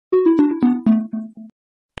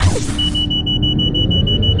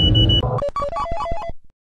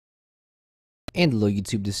And hello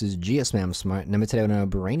YouTube, this is GSmanimsmart, and I'm today on a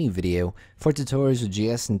brand new video for tutorials with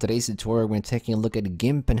GS. In today's tutorial, we're taking a look at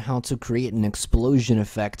GIMP and how to create an explosion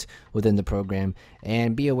effect within the program.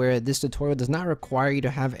 And be aware, this tutorial does not require you to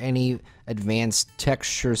have any advanced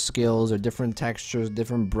texture skills or different textures,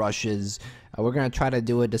 different brushes. We're going to try to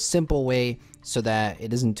do it a simple way so that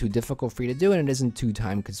it isn't too difficult for you to do and it isn't too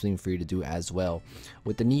time consuming for you to do as well.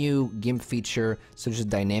 With the new GIMP feature, such as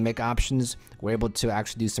dynamic options, we're able to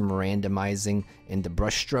actually do some randomizing in the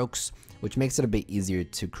brush strokes, which makes it a bit easier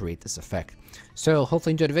to create this effect. So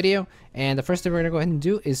hopefully you enjoyed the video, and the first thing we're going to go ahead and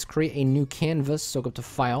do is create a new canvas. So go to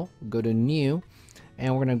File, go to New,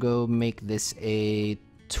 and we're going to go make this a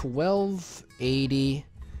 1280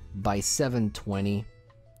 by 720.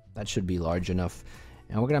 That should be large enough.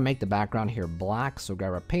 And we're going to make the background here black. So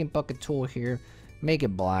grab our paint bucket tool here, make it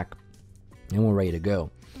black, and we're ready to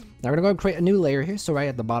go. Now we're going to go and create a new layer here. So right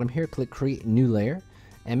at the bottom here, click Create New Layer.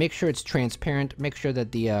 And make sure it's transparent. Make sure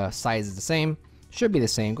that the size is the same. Should be the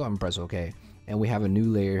same. Go ahead and press OK. And we have a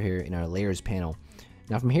new layer here in our Layers panel.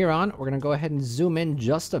 Now from here on, we're going to go ahead and zoom in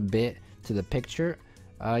just a bit to the picture.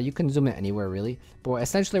 You can zoom in anywhere really, but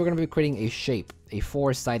essentially we're going to be creating a shape, a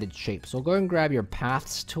four-sided shape. So go ahead and grab your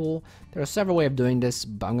Paths tool. There are several ways of doing this,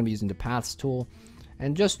 but I'm going to be using the Paths tool,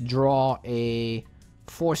 and just draw a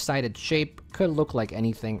four-sided shape. Could look like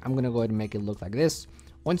anything. I'm going to go ahead and make it look like this.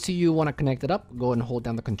 Once you want to connect it up, go ahead and hold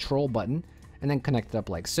down the Control button, and then connect it up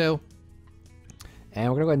like so.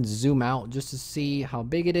 And we're going to go ahead and zoom out just to see how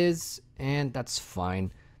big it is, and that's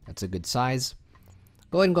fine. That's a good size.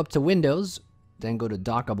 Go ahead and go up to Windows. Then go to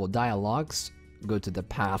Dockable Dialogs, go to the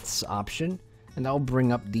Paths option, and that will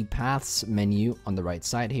bring up the Paths menu on the right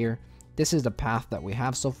side here. This is the path that we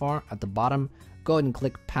have so far. At the bottom, go ahead and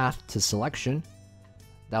click Path to Selection.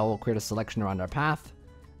 That will create a selection around our path.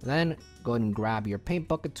 Then go ahead and grab your Paint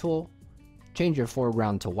Bucket tool, change your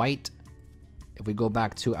foreground to white. If we go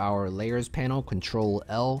back to our Layers panel, Control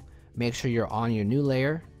L, make sure you're on your new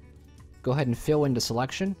layer. Go ahead and fill in the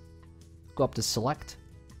selection. Go up to Select,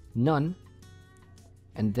 None.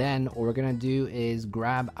 And then what we're going to do is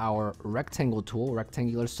grab our rectangle tool,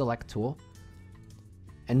 rectangular select tool,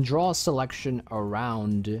 and draw a selection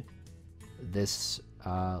around this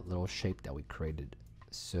little shape that we created.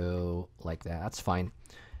 So like that, that's fine.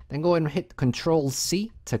 Then go ahead and hit Control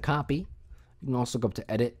C to copy. You can also go up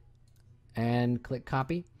to Edit and click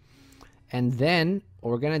Copy. And then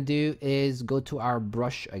what we're going to do is go to our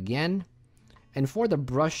brush again. And for the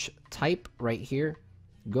brush type right here,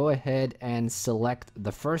 go ahead and select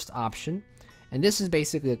the first option, and this is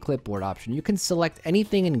basically a clipboard option. You can select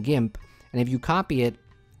anything in GIMP, and if you copy it,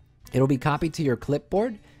 it'll be copied to your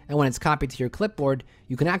clipboard, and when it's copied to your clipboard,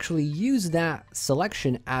 you can actually use that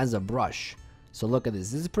selection as a brush. So look at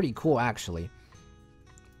this. This is pretty cool actually.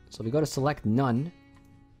 So we go to Select None.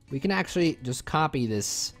 We can actually just copy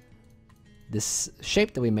this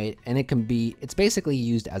shape that we made, and it's basically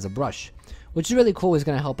used as a brush, which is really cool. Is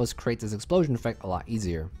going to help us create this explosion effect a lot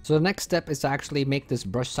easier. So the next step is to actually make this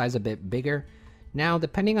brush size a bit bigger. Now,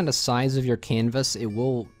 depending on the size of your canvas, it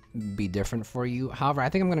will be different for you. However, I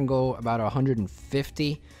think I'm going to go about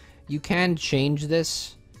 150. You can change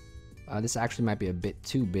this. This actually might be a bit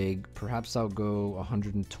too big. Perhaps I'll go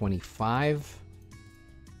 125.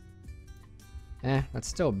 That's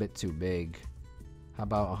still a bit too big. How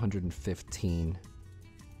about 115?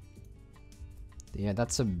 Yeah,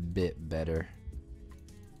 that's a bit better.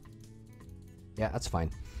 Yeah, that's fine.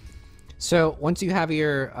 So once you have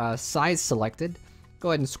your size selected, go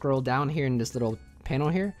ahead and scroll down here in this little panel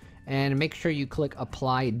here, and make sure you click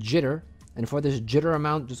Apply Jitter. And for this jitter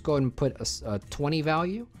amount, just go ahead and put a 20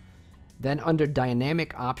 value. Then under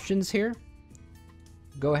Dynamic Options here,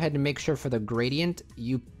 go ahead and make sure for the gradient,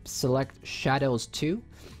 you select Shadows 2.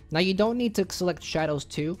 Now you don't need to select Shadows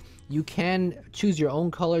 2. You can choose your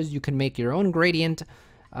own colors. You can make your own gradient.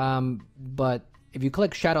 But if you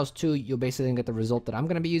click Shadows 2, you'll basically get the result that I'm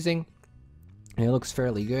going to be using. And it looks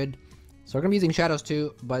fairly good. So we're going to be using Shadows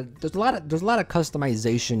 2, but there's a lot of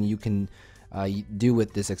customization you can do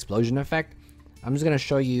with this explosion effect. I'm just going to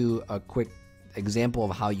show you a quick example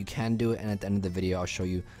of how you can do it, and at the end of the video, I'll show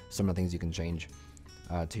you some of the things you can change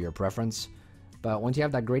to your preference. But once you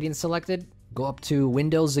have that gradient selected, go up to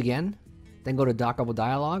Windows again, then go to Dockable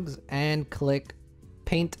Dialogs and click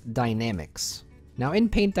Paint Dynamics. Now in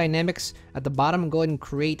Paint Dynamics, at the bottom, go ahead and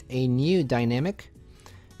create a new dynamic.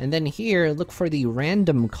 And then here, look for the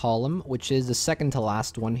random column, which is the second to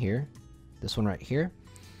last one here. This one right here.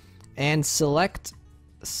 And select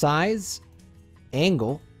size,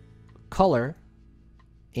 angle, color,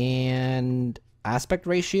 and aspect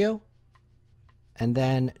ratio, and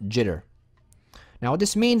then jitter. Now what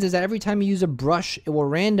this means is that every time you use a brush, it will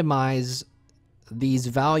randomize these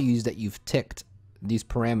values that you've ticked, these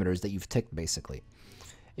parameters that you've ticked basically.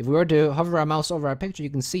 If we were to hover our mouse over our picture, you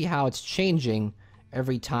can see how it's changing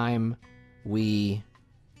every time we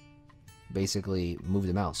basically move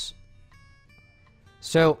the mouse.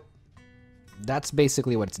 So that's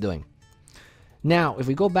basically what it's doing. Now, if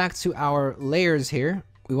we go back to our layers here,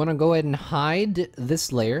 we want to go ahead and hide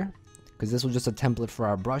this layer because this was just a template for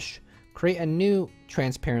our brush. Create a new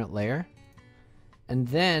transparent layer. And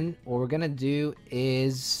then what we're going to do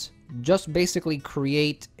is just basically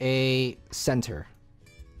create a center.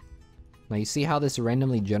 Now you see how this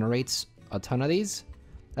randomly generates a ton of these?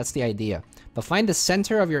 That's the idea. But find the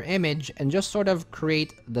center of your image and just sort of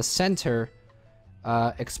create the center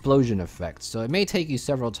explosion effect. So it may take you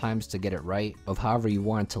several times to get it right of however you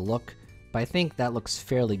want it to look, but I think that looks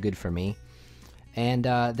fairly good for me. And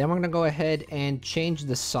then we're going to go ahead and change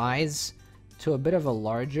the size to a bit of a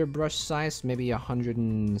larger brush size, maybe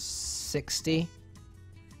 160.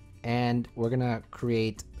 And we're going to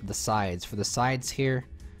create the sides. For the sides here,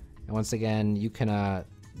 and once again, you can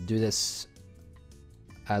do this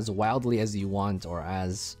as wildly as you want or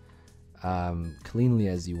as cleanly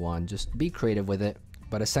as you want. Just be creative with it.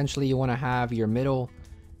 But essentially, you want to have your middle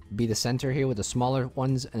be the center here with the smaller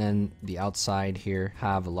ones, and then the outside here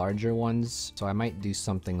have larger ones. So I might do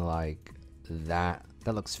something like that.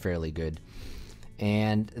 That looks fairly good.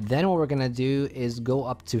 And then what we're going to do is go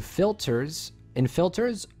up to filters. In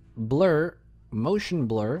filters, blur, motion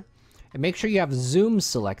blur, and make sure you have zoom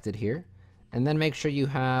selected here. And then make sure you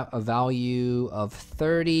have a value of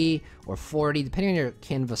 30 or 40, depending on your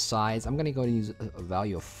canvas size. I'm going to go and use a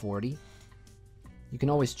value of 40. You can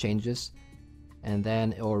always change this. And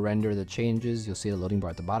then it will render the changes. You'll see the loading bar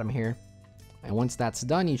at the bottom here. And once that's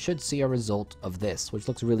done, you should see a result of this, which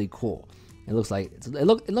looks really cool. It looks like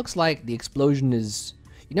it looks like the explosion is,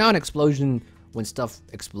 you know, an explosion when stuff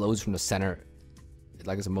explodes from the center.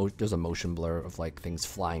 Like there's a motion blur of like things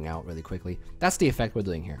flying out really quickly. That's the effect we're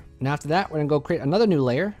doing here. And after that, we're gonna go create another new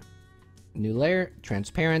layer,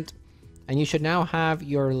 transparent, and you should now have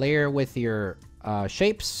your layer with your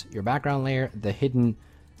shapes, your background layer, the hidden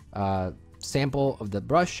sample of the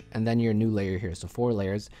brush, and then your new layer here. So 4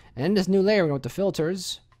 layers. And in this new layer, we're going to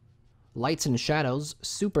filters, lights and shadows,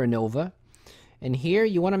 supernova. And here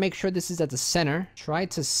you want to make sure this is at the center. Try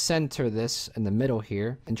to center this in the middle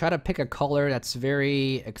here and try to pick a color that's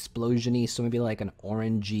very explosion-y. So maybe like an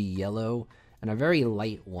orangey yellow and a very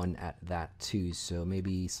light one at that too. So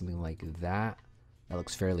maybe something like that. That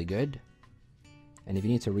looks fairly good. And if you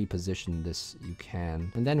need to reposition this, you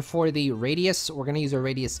can. And then for the radius, we're going to use a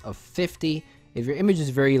radius of 50. If your image is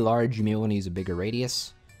very large, you may want to use a bigger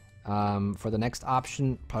radius. For the next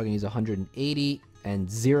option, probably going to use 180 and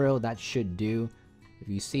 0. That should do. If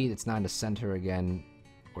you see it's not in the center again,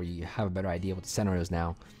 or you have a better idea what the center is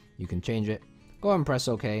now, you can change it. Go ahead and press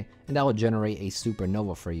OK, and that will generate a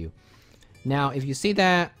supernova for you. Now, if you see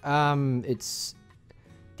that,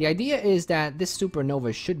 the idea is that this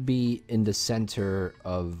supernova should be in the center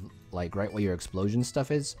of, like, right where your explosion stuff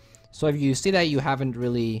is. So if you see that you haven't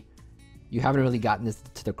really gotten this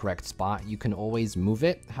to the correct spot, you can always move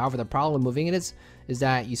it. However, the problem with moving it is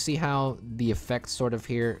that you see how the effect sort of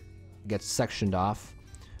here gets sectioned off.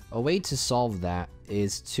 A way to solve that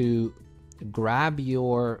is to grab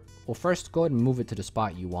your, well, first go ahead and move it to the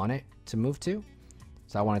spot you want it to move to.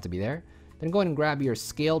 So I want it to be there. Then go ahead and grab your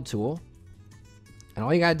scale tool. And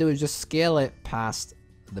all you gotta do is just scale it past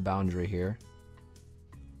the boundary here.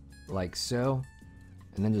 Like so.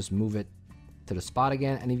 And then just move it to the spot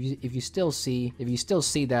again. And if you still see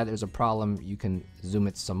that there's a problem, you can zoom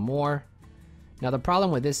it some more. Now the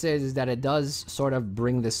problem with this is that it does sort of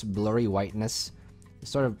bring this blurry whiteness. It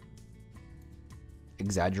sort of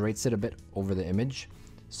exaggerates it a bit over the image.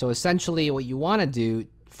 So essentially what you want to do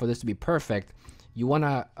for this to be perfect, you want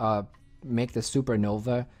to make the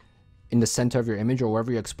supernova in the center of your image or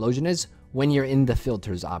wherever your explosion is when you're in the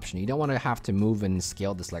filters option. You don't want to have to move and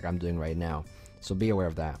scale this like I'm doing right now. So be aware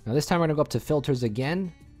of that. Now this time we're going to go up to filters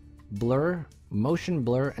again, blur, motion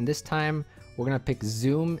blur, and this time we're going to pick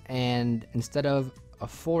zoom, and instead of a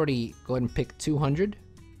 40, go ahead and pick 200.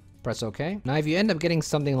 Press OK. Now if you end up getting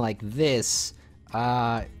something like this,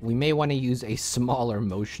 we may want to use a smaller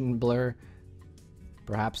motion blur.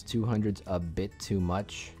 Perhaps 200's a bit too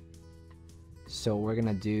much. So what we're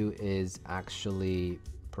gonna do is actually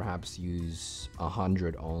perhaps use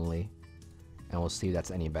 100 only, and we'll see if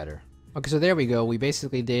that's any better. Okay, so there we go. We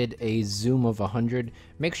basically did a zoom of 100.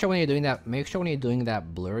 Make sure when you're doing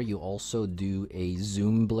that blur, you also do a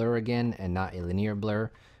zoom blur again and not a linear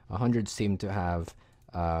blur. 100 seemed to have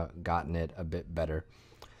gotten it a bit better.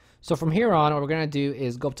 So from here on, what we're going to do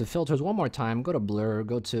is go up to filters one more time, go to blur,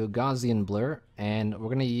 go to Gaussian blur, and we're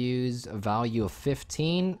going to use a value of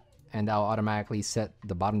 15, and that'll automatically set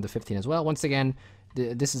the bottom to 15 as well. Once again,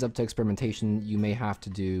 this is up to experimentation. You may have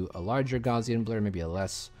to do a larger Gaussian blur, maybe a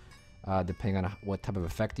less, depending on what type of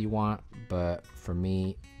effect you want, but for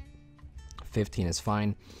me, 15 is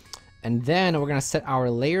fine. And then we're going to set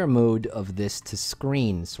our layer mode of this to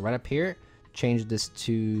screen. So right up here, change this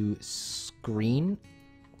to screen,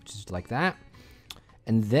 which is like that.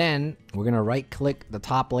 And then we're going to right click the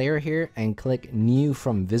top layer here and click new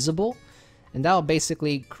from visible. And that'll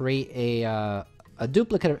basically create a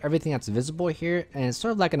duplicate of everything that's visible here. And it's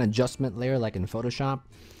sort of like an adjustment layer like in Photoshop.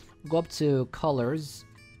 Go up to colors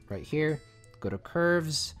right here, go to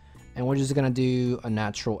curves, and we're just going to do a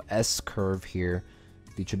natural S curve here.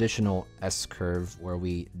 The traditional S curve where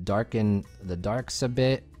we darken the darks a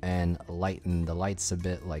bit and lighten the lights a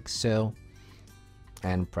bit like so,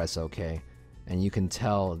 and press OK. And you can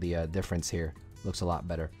tell the difference here. Looks a lot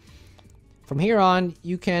better. From here on,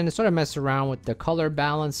 you can sort of mess around with the color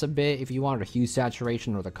balance a bit if you want, a hue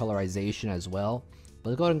saturation or the colorization as well. But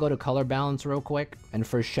let's go ahead and go to color balance real quick. And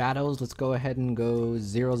for shadows, let's go ahead and go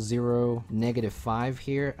 0, 0, -5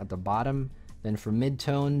 here at the bottom. Then for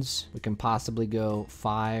midtones, we can possibly go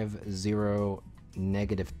 5, 0,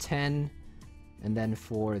 -10. And then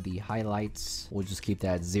for the highlights, we'll just keep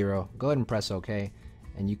that at 0. Go ahead and press OK.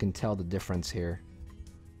 And you can tell the difference here.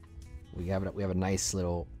 We have a nice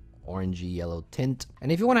little orangey yellow tint.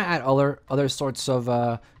 And if you want to add other sorts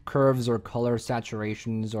of curves or color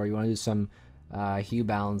saturations, or you want to do some hue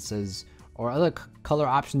balances or other color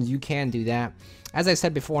options, you can do that. As I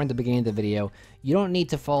said before in the beginning of the video, you don't need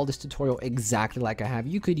to follow this tutorial exactly like I have.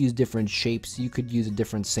 You could use different shapes, you could use a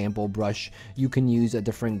different sample brush, you can use a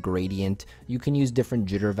different gradient, you can use different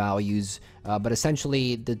jitter values, but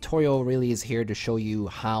essentially the tutorial really is here to show you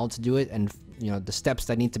how to do it and the steps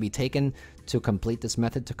that need to be taken to complete this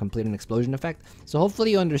method, to complete an explosion effect. So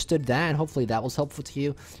hopefully you understood that, and hopefully that was helpful to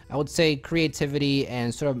you. I would say creativity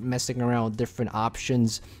and sort of messing around with different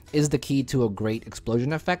options is the key to a great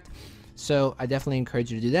explosion effect. So I definitely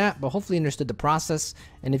encourage you to do that, but hopefully you understood the process.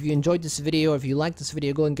 And if you enjoyed this video, if you liked this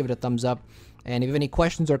video, go ahead and give it a thumbs up. And if you have any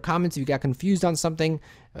questions or comments, if you got confused on something,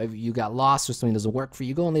 if you got lost or something doesn't work for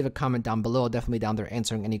you, go and leave a comment down below. I'll definitely be down there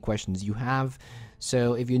answering any questions you have.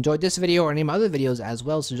 So if you enjoyed this video or any of my other videos as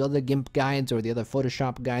well, such as other GIMP guides or the other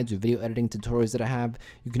Photoshop guides or video editing tutorials that I have,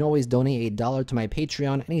 you can always donate $1 to my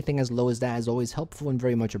Patreon. Anything as low as that is always helpful and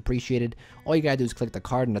very much appreciated. All you gotta do is click the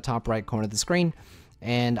card in the top right corner of the screen.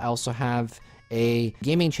 And I also have a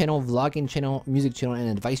gaming channel, vlogging channel, music channel, and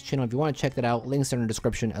advice channel. If you want to check that out, links are in the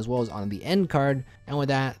description as well as on the end card. And with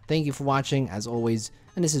that, thank you for watching as always.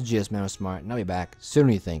 And this is GSmanimsmart, and I'll be back sooner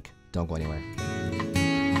than you think. Don't go anywhere.